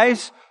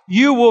prize.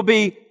 You will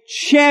be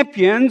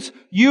champions.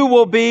 You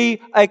will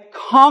be a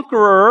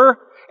conqueror.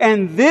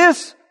 And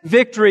this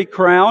victory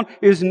crown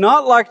is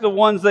not like the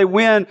ones they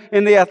win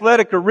in the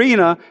athletic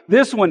arena.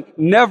 This one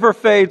never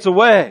fades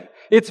away.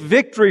 It's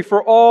victory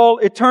for all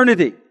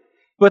eternity.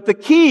 But the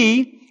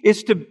key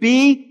is to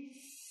be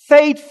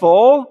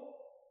faithful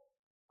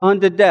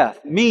unto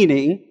death,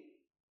 meaning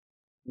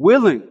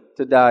willing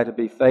to die to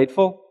be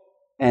faithful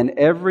and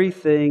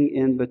everything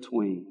in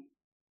between.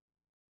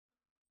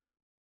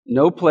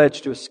 No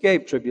pledge to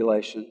escape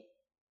tribulation.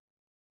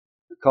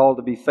 You're called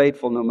to be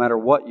faithful no matter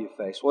what you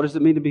face. What does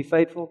it mean to be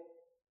faithful?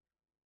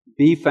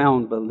 Be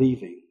found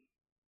believing.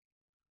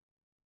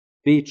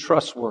 Be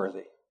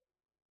trustworthy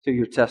to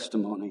your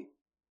testimony.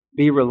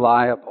 Be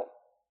reliable.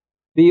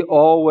 Be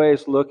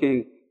always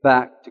looking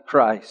back to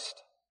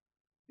Christ.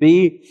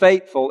 Be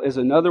faithful is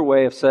another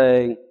way of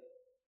saying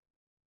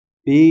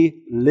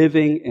be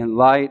living in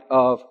light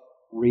of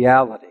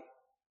reality.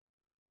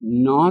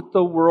 Not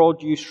the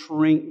world you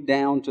shrink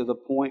down to the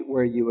point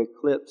where you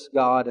eclipse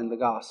God and the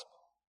gospel.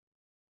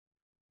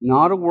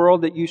 Not a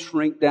world that you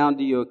shrink down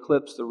to you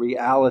eclipse the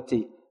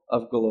reality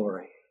of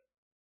glory.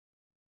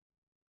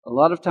 A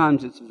lot of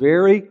times it's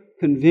very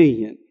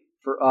convenient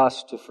for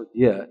us to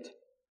forget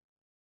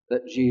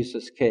that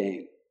Jesus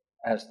came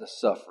as the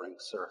suffering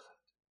servant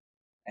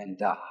and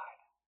died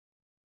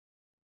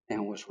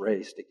and was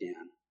raised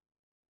again.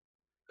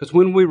 Because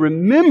when we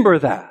remember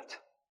that,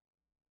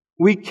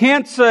 we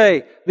can't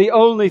say the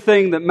only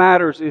thing that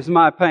matters is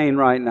my pain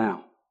right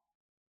now.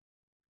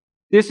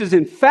 This is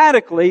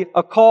emphatically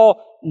a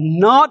call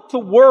not to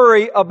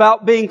worry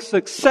about being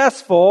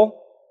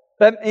successful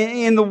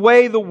in the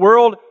way the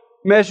world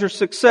measures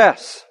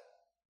success.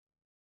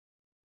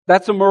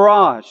 That's a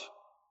mirage.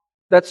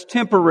 That's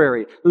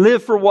temporary.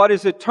 Live for what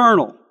is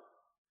eternal.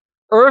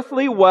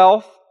 Earthly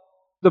wealth,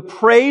 the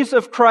praise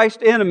of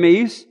Christ's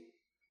enemies,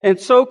 and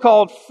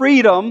so-called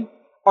freedom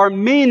are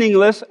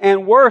meaningless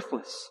and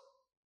worthless.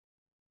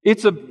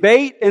 It's a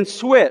bait and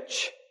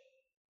switch.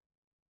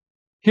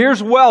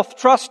 Here's wealth,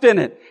 trust in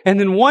it. And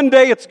then one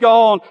day it's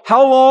gone.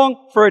 How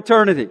long? For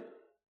eternity.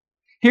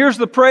 Here's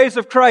the praise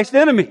of Christ's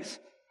enemies.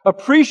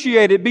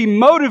 Appreciate it. Be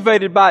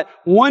motivated by it.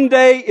 One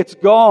day it's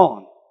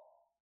gone.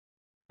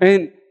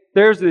 And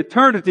there's an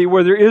eternity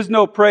where there is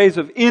no praise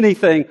of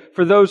anything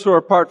for those who are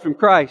apart from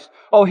Christ.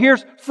 Oh,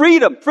 here's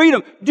freedom.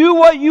 Freedom. Do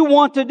what you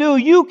want to do.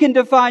 You can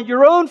define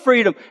your own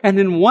freedom. And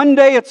then one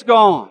day it's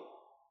gone.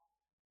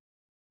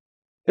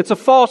 It's a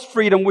false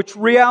freedom, which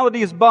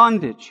reality is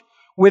bondage.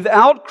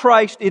 Without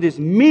Christ, it is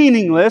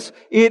meaningless.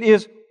 It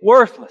is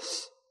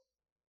worthless.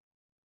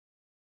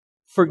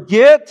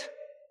 Forget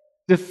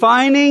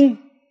defining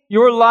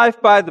your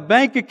life by the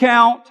bank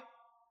account,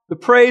 the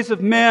praise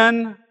of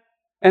men,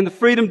 and the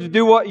freedom to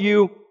do what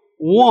you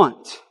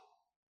want.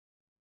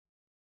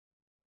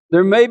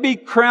 There may be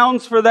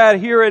crowns for that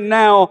here and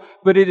now,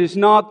 but it is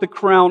not the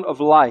crown of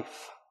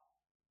life.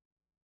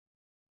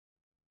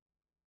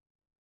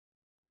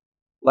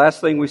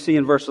 Last thing we see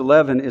in verse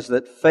 11 is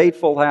that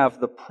faithful have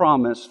the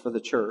promise for the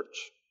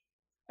church.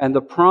 And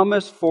the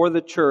promise for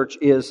the church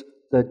is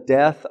the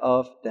death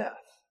of death.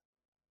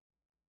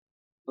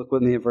 Look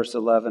with me at verse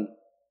 11.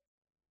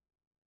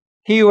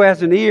 He who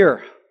has an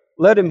ear,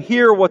 let him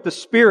hear what the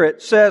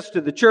Spirit says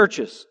to the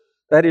churches.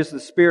 That is the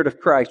Spirit of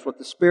Christ, what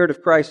the Spirit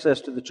of Christ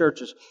says to the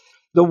churches.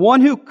 The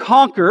one who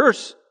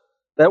conquers,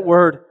 that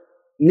word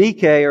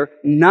Nike or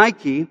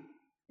Nike,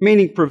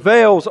 meaning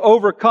prevails,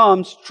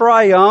 overcomes,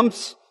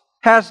 triumphs,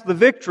 has the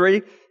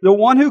victory. The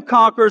one who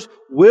conquers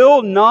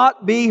will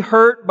not be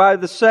hurt by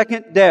the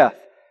second death.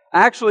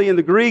 Actually, in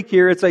the Greek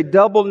here, it's a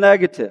double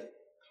negative.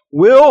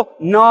 Will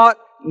not,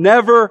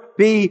 never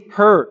be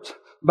hurt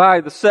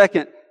by the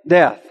second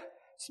death.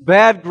 It's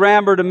bad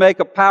grammar to make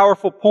a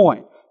powerful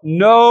point.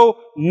 No,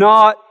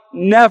 not,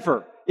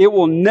 never. It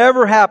will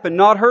never happen.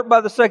 Not hurt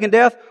by the second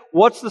death.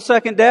 What's the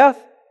second death?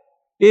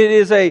 It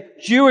is a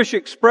Jewish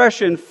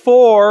expression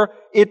for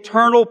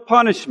eternal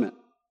punishment.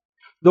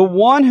 The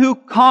one who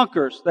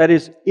conquers, that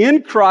is,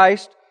 in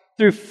Christ,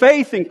 through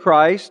faith in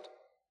Christ,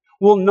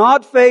 will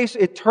not face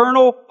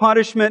eternal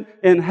punishment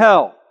in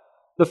hell.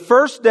 The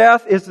first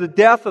death is the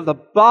death of the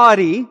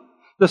body.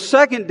 The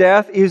second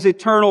death is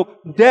eternal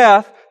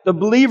death. The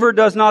believer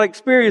does not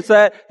experience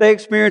that. They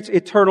experience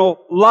eternal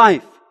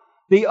life.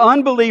 The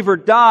unbeliever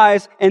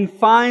dies and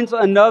finds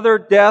another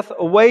death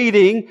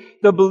awaiting.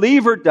 The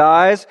believer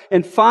dies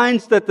and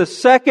finds that the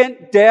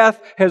second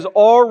death has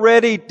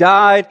already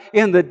died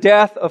in the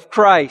death of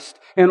Christ.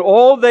 And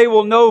all they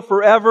will know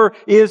forever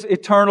is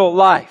eternal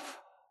life.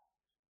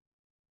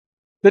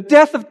 The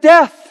death of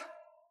death.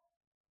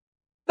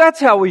 That's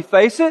how we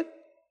face it.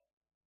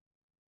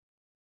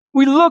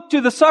 We look to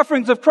the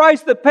sufferings of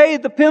Christ that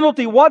paid the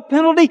penalty. What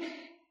penalty?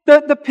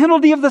 The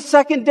penalty of the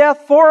second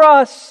death for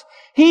us.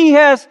 He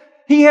has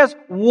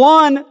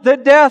won the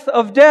death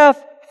of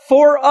death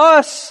for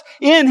us.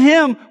 In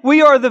Him,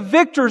 we are the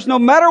victors no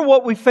matter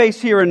what we face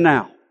here and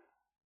now.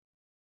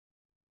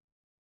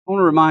 I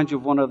want to remind you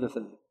of one other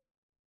thing.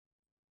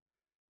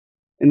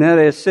 And that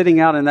is, sitting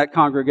out in that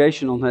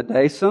congregation on that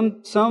day,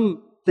 some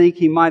think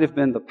he might have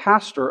been the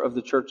pastor of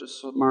the church of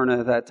Smyrna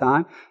at that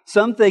time.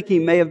 Some think he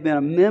may have been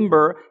a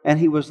member, and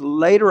he was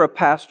later a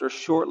pastor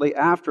shortly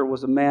after,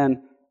 was a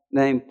man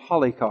named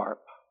Polycarp.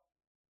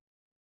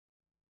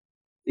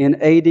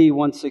 In AD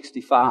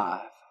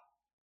 165,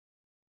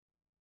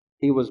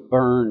 he was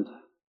burned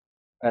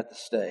at the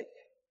stake.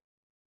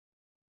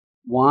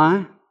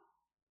 Why?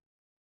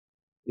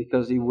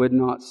 Because he would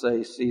not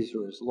say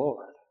Caesar is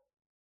Lord.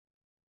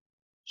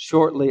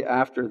 Shortly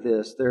after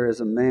this, there is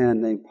a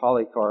man named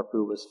Polycarp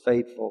who was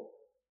faithful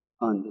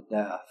unto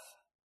death.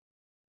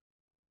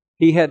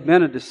 He had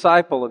been a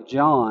disciple of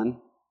John.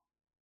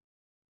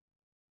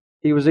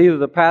 He was either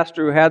the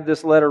pastor who had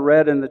this letter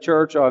read in the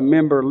church, or a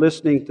member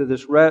listening to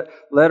this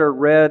letter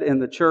read in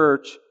the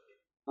church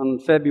on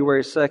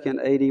February 2nd,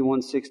 AD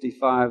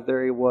 165.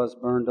 There he was,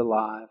 burned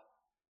alive.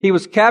 He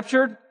was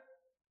captured,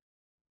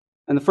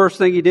 and the first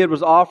thing he did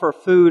was offer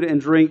food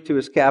and drink to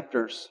his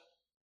captors.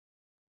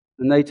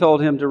 And they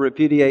told him to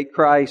repudiate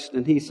Christ,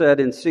 and he said,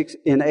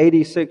 in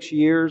 86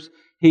 years,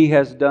 He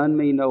has done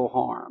me no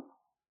harm.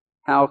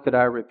 How could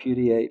I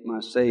repudiate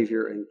my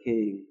Savior and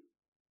King?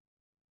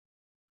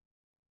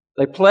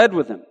 They pled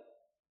with him.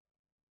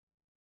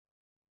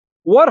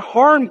 What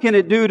harm can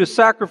it do to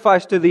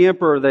sacrifice to the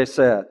emperor, they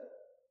said.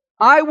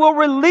 I will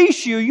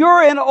release you.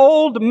 You're an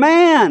old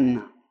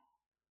man.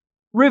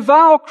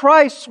 Revile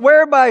Christ,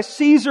 swear by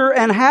Caesar,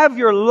 and have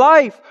your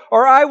life,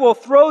 or I will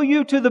throw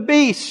you to the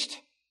beast.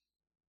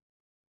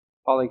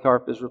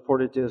 Polycarp is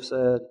reported to have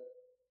said,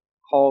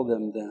 call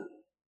them then.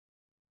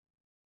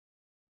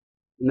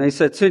 And they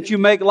said, since you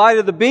make light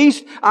of the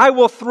beast, I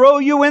will throw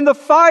you in the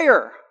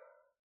fire.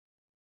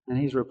 And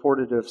he's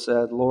reported to have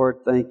said, Lord,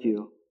 thank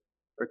you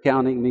for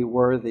counting me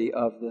worthy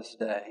of this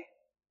day.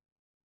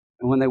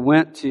 And when they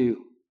went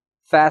to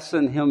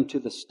fasten him to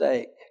the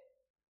stake,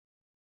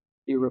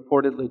 he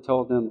reportedly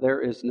told them, there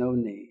is no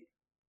need.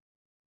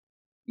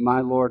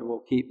 My Lord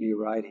will keep me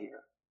right here.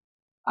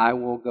 I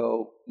will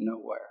go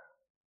nowhere.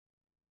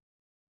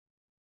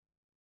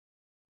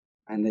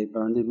 And they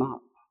burned him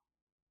up.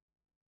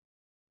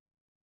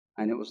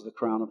 And it was the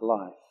crown of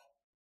life.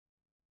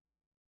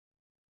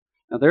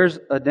 Now there's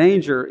a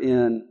danger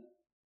in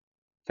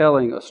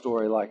telling a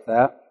story like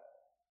that.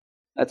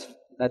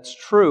 That's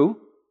true.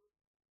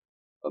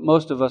 But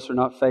most of us are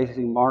not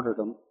facing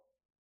martyrdom.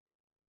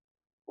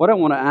 What I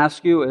want to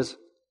ask you is,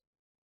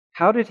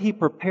 how did he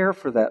prepare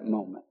for that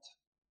moment?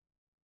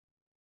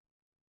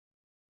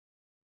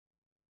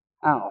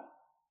 How?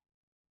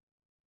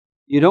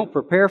 You don't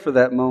prepare for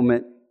that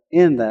moment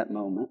in that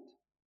moment.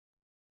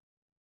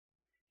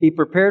 He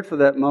prepared for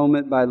that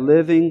moment by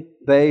living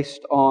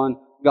based on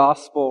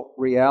gospel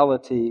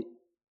reality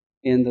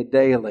in the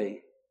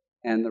daily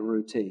and the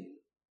routine.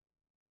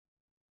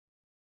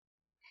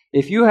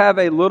 If you have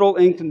a little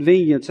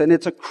inconvenience and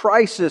it's a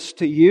crisis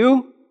to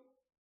you,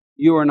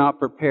 you are not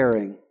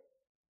preparing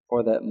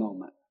for that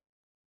moment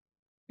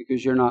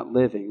because you're not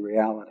living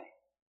reality.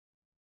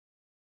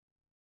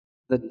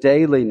 The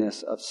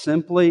dailiness of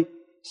simply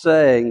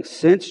saying,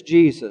 since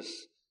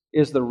Jesus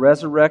is the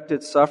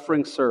resurrected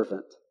suffering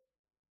servant,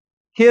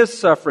 His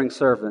suffering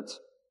servants,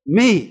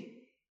 me,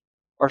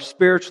 are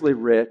spiritually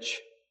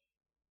rich,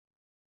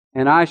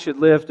 and I should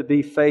live to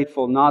be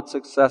faithful, not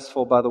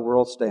successful by the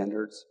world's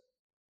standards,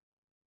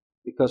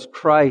 because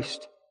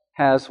Christ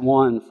has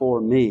won for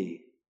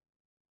me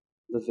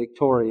the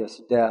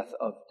victorious death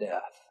of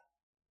death.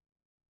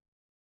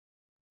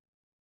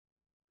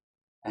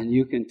 And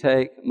you can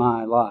take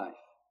my life,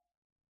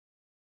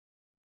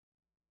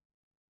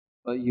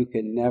 but you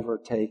can never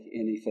take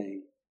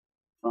anything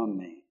from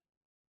me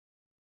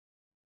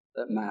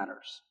that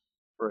matters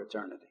for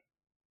eternity.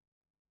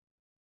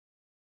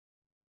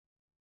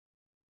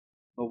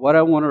 But what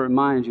I want to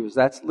remind you is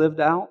that's lived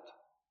out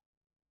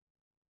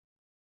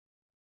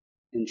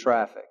in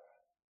traffic.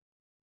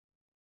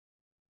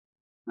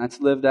 That's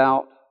lived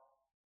out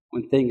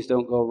when things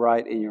don't go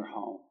right in your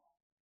home.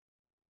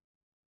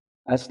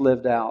 That's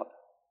lived out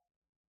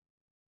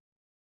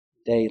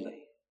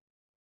daily,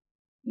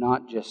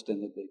 not just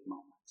in the big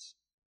moments.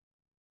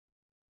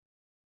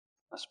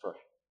 Let's pray.